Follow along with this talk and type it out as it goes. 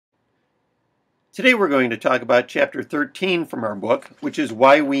Today we're going to talk about Chapter 13 from our book, which is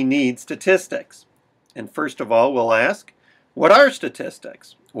Why We Need Statistics. And first of all, we'll ask, what are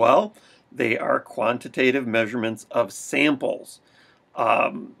statistics? Well, they are quantitative measurements of samples.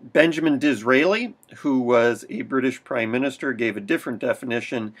 Benjamin Disraeli, who was a British Prime Minister, gave a different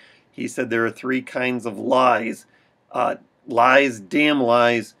definition. He said there are three kinds of lies: lies, damn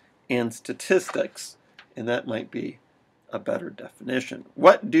lies, and statistics. And that might be a better definition.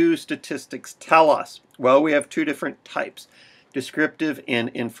 What do statistics tell us? Well, we have two different types, descriptive and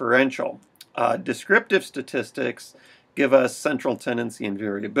inferential. Descriptive statistics give us central tendency and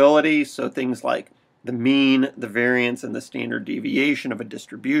variability, so things like the mean, the variance, and the standard deviation of a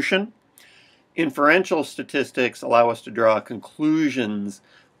distribution. Inferential statistics allow us to draw conclusions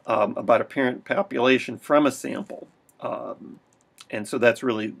about a parent population from a sample. And so that's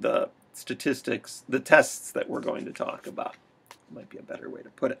really the statistics, the tests that we're going to talk about. Might be a better way to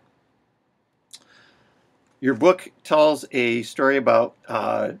put it. Your book tells a story about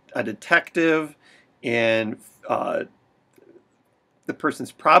a detective, and the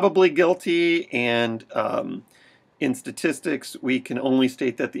person's probably guilty, and in statistics we can only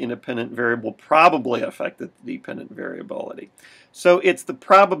state that the independent variable probably affected the dependent variability. So it's the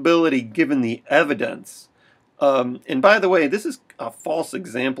probability given the evidence. And by the way, this is a false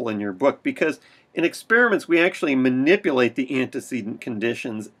example in your book, because in experiments we actually manipulate the antecedent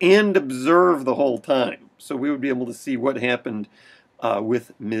conditions and observe the whole time. So we would be able to see what happened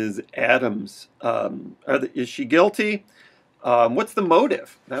with Ms. Adams. Is she guilty? What's the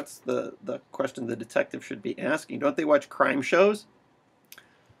motive? That's the question the detective should be asking. Don't they watch crime shows?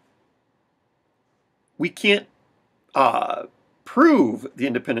 We can't prove the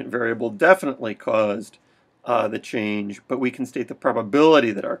independent variable definitely caused the change, but we can state the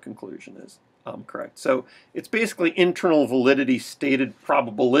probability that our conclusion is correct. So it's basically internal validity stated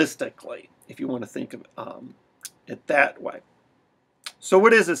probabilistically, if you want to think of it that way. So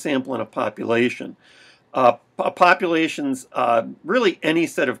what is a sample in a population? Populations, really any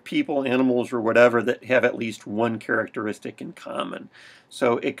set of people, animals, or whatever that have at least one characteristic in common.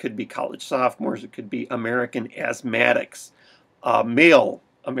 So it could be college sophomores, it could be American asthmatics, male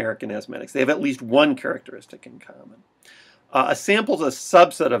American asthmatics. They have at least one characteristic in common. A sample is a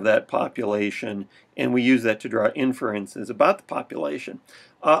subset of that population, and we use that to draw inferences about the population.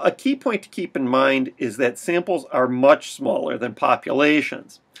 A key point to keep in mind is that samples are much smaller than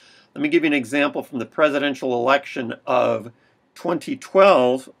populations. Let me give you an example from the presidential election of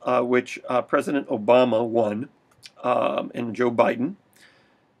 2012, which President Obama won, and Joe Biden.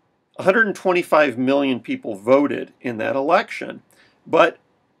 125 million people voted in that election, but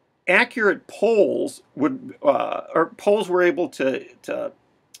accurate polls polls were able to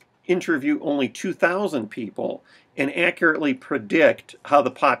interview only 2,000 people and accurately predict how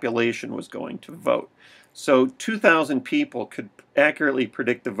the population was going to vote. So 2,000 people could accurately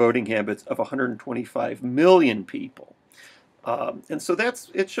predict the voting habits of 125 million people. And so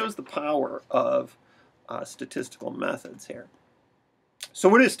it shows the power of statistical methods here. So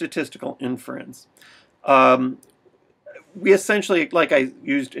what is statistical inference? We essentially, like I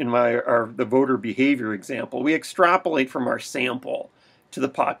used in the voter behavior example, we extrapolate from our sample to the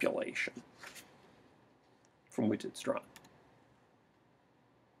population from which it's drawn.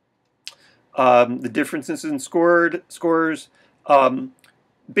 The differences in scores.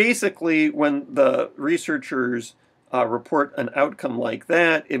 Basically, when the researchers report an outcome like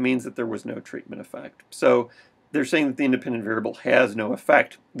that, it means that there was no treatment effect. So they're saying that the independent variable has no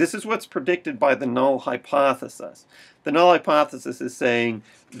effect. This is what's predicted by the null hypothesis. The null hypothesis is saying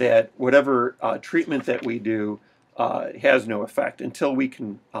that whatever treatment that we do has no effect until we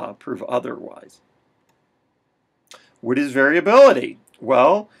can prove otherwise. What is variability?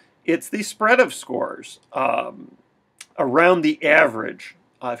 Well, it's the spread of scores around the average.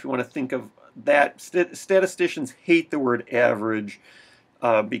 If you want to think of that, statisticians hate the word average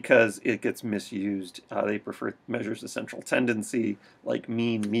because it gets misused. They prefer measures of central tendency like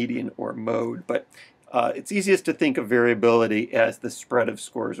mean, median, or mode. But it's easiest to think of variability as the spread of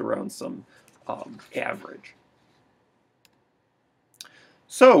scores around some average.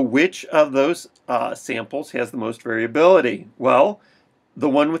 So which of those samples has the most variability? Well, the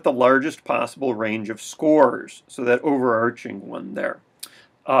one with the largest possible range of scores, so that overarching one there.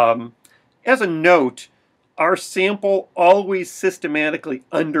 As a note, our sample always systematically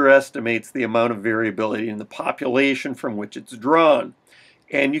underestimates the amount of variability in the population from which it's drawn.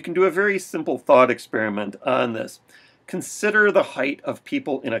 And you can do a very simple thought experiment on this. Consider the height of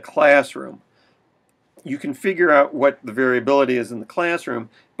people in a classroom. You can figure out what the variability is in the classroom,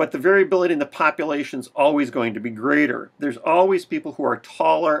 but the variability in the population is always going to be greater. There's always people who are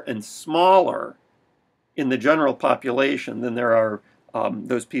taller and smaller in the general population than there are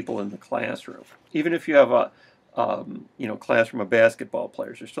those people in the classroom. Even if you have a classroom of basketball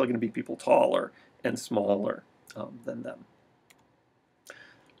players, there's still going to be people taller and smaller than them.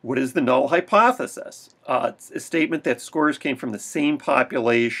 What is the null hypothesis? It's a statement that scores came from the same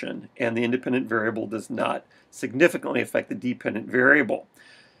population and the independent variable does not significantly affect the dependent variable.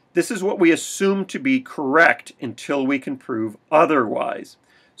 This is what we assume to be correct until we can prove otherwise.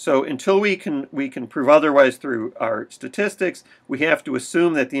 So until we can prove otherwise through our statistics, we have to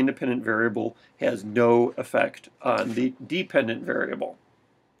assume that the independent variable has no effect on the dependent variable.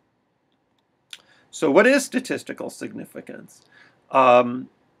 So what is statistical significance?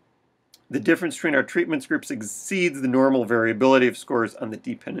 The difference between our treatment groups exceeds the normal variability of scores on the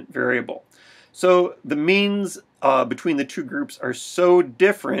dependent variable. So the means between the two groups are so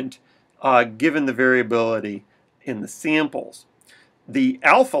different given the variability in the samples. The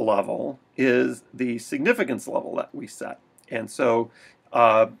alpha level is the significance level that we set. And so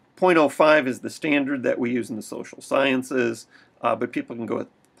 0.05 is the standard that we use in the social sciences, but people can go with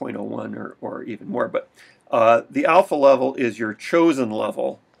 0.01 or even more. But the alpha level is your chosen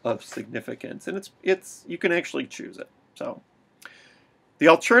level of significance, and you can actually choose it. So the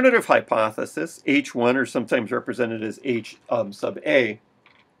alternative hypothesis, H1, or sometimes represented as H sub A,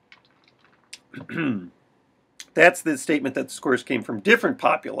 that's the statement that the scores came from different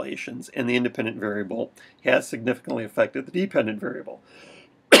populations and the independent variable has significantly affected the dependent variable.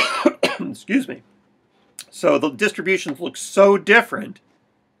 Excuse me. So the distributions look so different,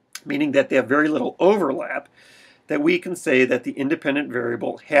 meaning that they have very little overlap, that we can say that the independent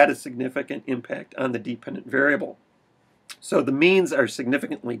variable had a significant impact on the dependent variable. So the means are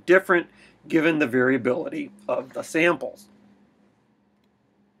significantly different given the variability of the samples.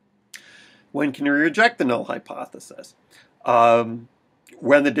 When can we reject the null hypothesis? When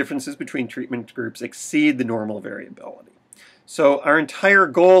the differences between treatment groups exceed the normal variability. So our entire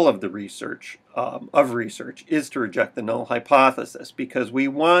goal of the research is to reject the null hypothesis because we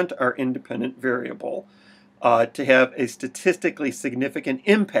want our independent variable to have a statistically significant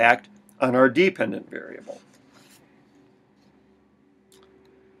impact on our dependent variable.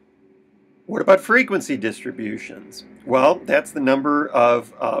 What about frequency distributions? Well, that's the number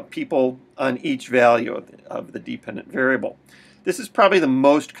of people on each value of the dependent variable. This is probably the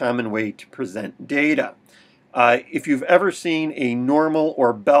most common way to present data. If you've ever seen a normal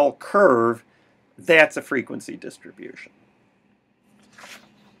or bell curve, that's a frequency distribution.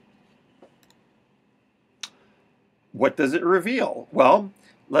 What does it reveal? Well,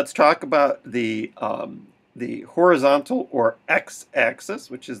 let's talk about the horizontal or x-axis,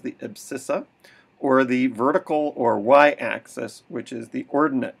 which is the abscissa, or the vertical or y-axis, which is the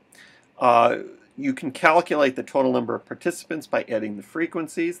ordinate. You can calculate the total number of participants by adding the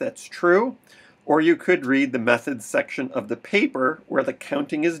frequencies. That's true. Or you could read the methods section of the paper where the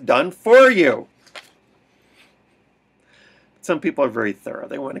counting is done for you. Some people are very thorough.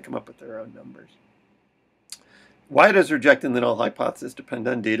 They want to come up with their own numbers. Why does rejecting the null hypothesis depend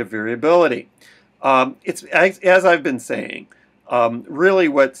on data variability? It's as I've been saying, really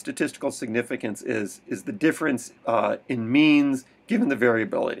what statistical significance is the difference in means given the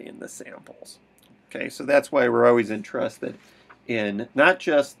variability in the samples. Okay, so that's why we're always interested in not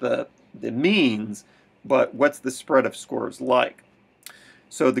just the means, but what's the spread of scores like.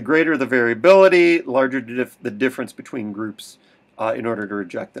 So the greater the variability, larger the difference between groups in order to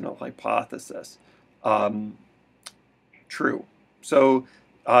reject the null hypothesis. True. So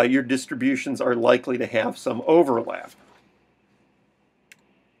your distributions are likely to have some overlap.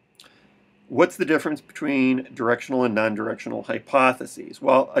 What's the difference between directional and non-directional hypotheses?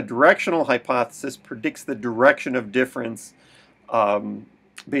 Well, a directional hypothesis predicts the direction of difference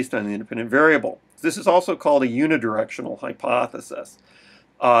based on the independent variable. This is also called a unidirectional hypothesis.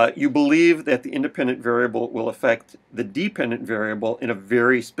 You believe that the independent variable will affect the dependent variable in a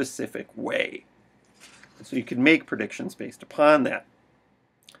very specific way. And so you can make predictions based upon that.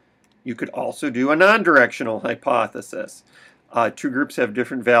 You could also do a non-directional hypothesis. Two groups have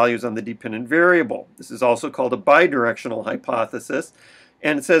different values on the dependent variable. This is also called a bidirectional hypothesis.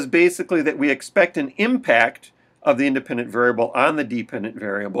 And it says basically that we expect an impact of the independent variable on the dependent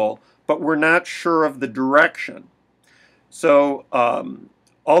variable, but we're not sure of the direction. So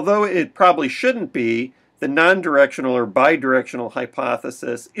although it probably shouldn't be, the non-directional or bidirectional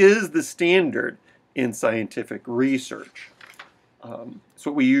hypothesis is the standard in scientific research. It's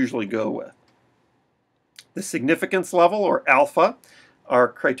what we usually go with. The significance level, or alpha, are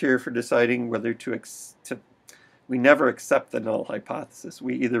criteria for deciding whether We never accept the null hypothesis.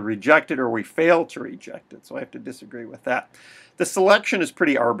 We either reject it or we fail to reject it. So I have to disagree with that. The selection is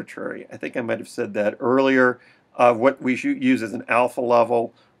pretty arbitrary. I think I might have said that earlier, of what we should use as an alpha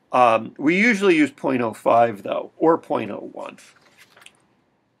level. We usually use 0.05 though, or 0.01.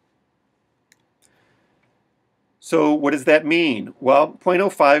 So what does that mean? Well,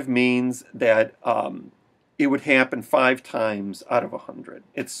 0.05 means that it would happen 5 times out of 100.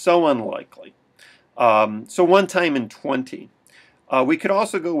 It's so unlikely. So 1 time in 20. We could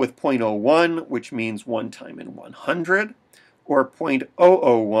also go with 0.01, which means 1 time in 100, or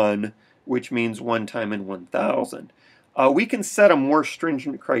 0.001, which means 1 time in 1,000. We can set a more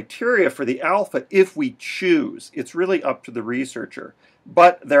stringent criteria for the alpha if we choose. It's really up to the researcher.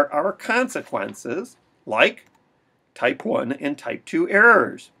 But there are consequences, like type 1 and type 2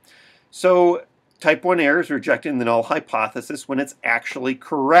 errors. So type 1 errors rejecting the null hypothesis when it's actually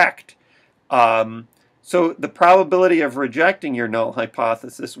correct. So the probability of rejecting your null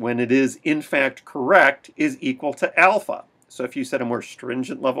hypothesis when it is in fact correct is equal to alpha. So if you set a more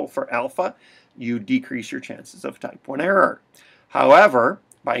stringent level for alpha, you decrease your chances of type 1 error. However,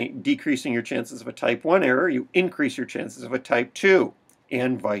 by decreasing your chances of a type 1 error, you increase your chances of a type 2,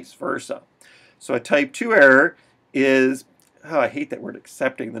 and vice versa. So a type 2 error is, I hate that word,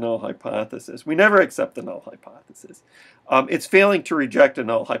 accepting the null hypothesis. We never accept the null hypothesis. It's failing to reject a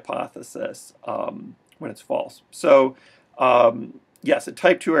null hypothesis when it's false. So yes, a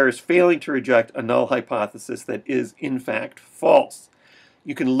type 2 error is failing to reject a null hypothesis that is in fact false.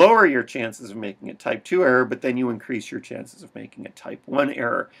 You can lower your chances of making a type 2 error, but then you increase your chances of making a type 1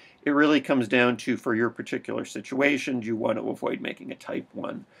 error. It really comes down to, for your particular situation, do you want to avoid making a type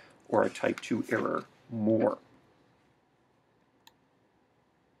 1 or a type 2 error more?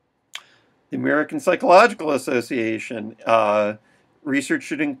 The American Psychological Association,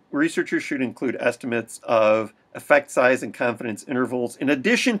 researchers should include estimates of effect size and confidence intervals in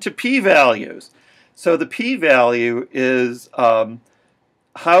addition to p-values. So the p-value is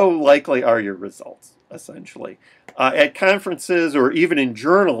how likely are your results, essentially. At conferences or even in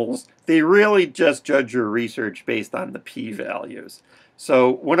journals, they really just judge your research based on the p-values.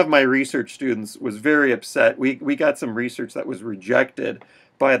 So one of my research students was very upset. We got some research that was rejected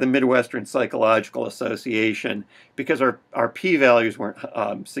by the Midwestern Psychological Association because our p-values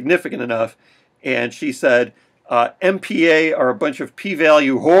weren't significant enough. And she said, MPA are a bunch of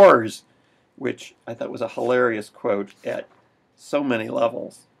p-value whores, which I thought was a hilarious quote at so many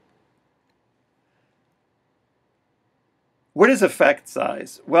levels. What is effect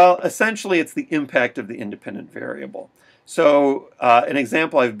size? Well, essentially it's the impact of the independent variable. So an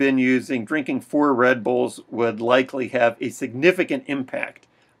example I've been using, drinking 4 Red Bulls would likely have a significant impact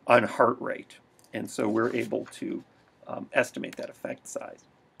on heart rate. And so we're able to estimate that effect size.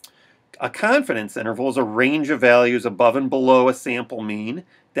 A confidence interval is a range of values above and below a sample mean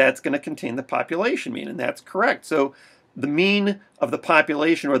that's going to contain the population mean, and that's correct. So the mean of the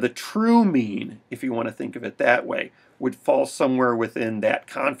population, or the true mean, if you want to think of it that way, would fall somewhere within that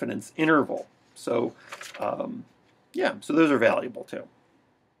confidence interval. So yeah, so those are valuable too.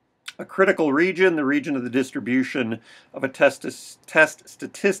 A critical region, the region of the distribution of a test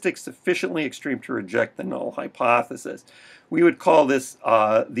statistic sufficiently extreme to reject the null hypothesis. We would call this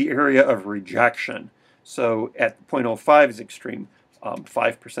the area of rejection. So at 0.05 is extreme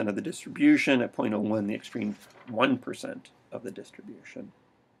 5% of the distribution. At 0.01, the extreme 1% of the distribution.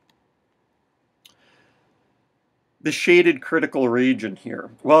 The shaded critical region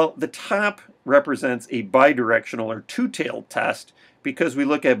here. Well, the top represents a bidirectional or two-tailed test because we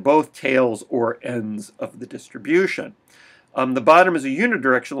look at both tails or ends of the distribution. The bottom is a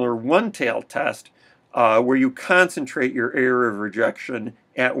unidirectional or one-tailed test where you concentrate your area of rejection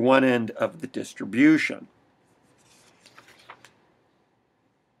at one end of the distribution.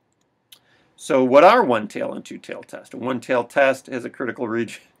 So what are one-tail and two-tail tests? A one-tail test has a critical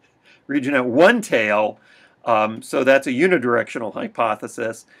region at one tail, so that's a unidirectional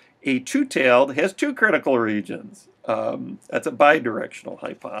hypothesis. A two-tailed has 2 critical regions. That's a bidirectional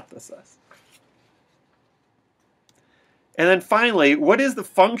hypothesis. And then finally, what is the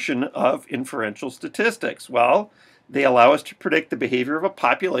function of inferential statistics? Well, they allow us to predict the behavior of a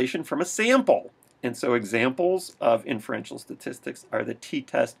population from a sample. And so examples of inferential statistics are the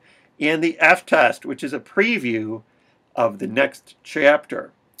t-test and the f-test, which is a preview of the next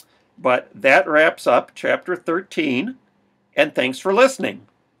chapter. But that wraps up chapter 13, and thanks for listening.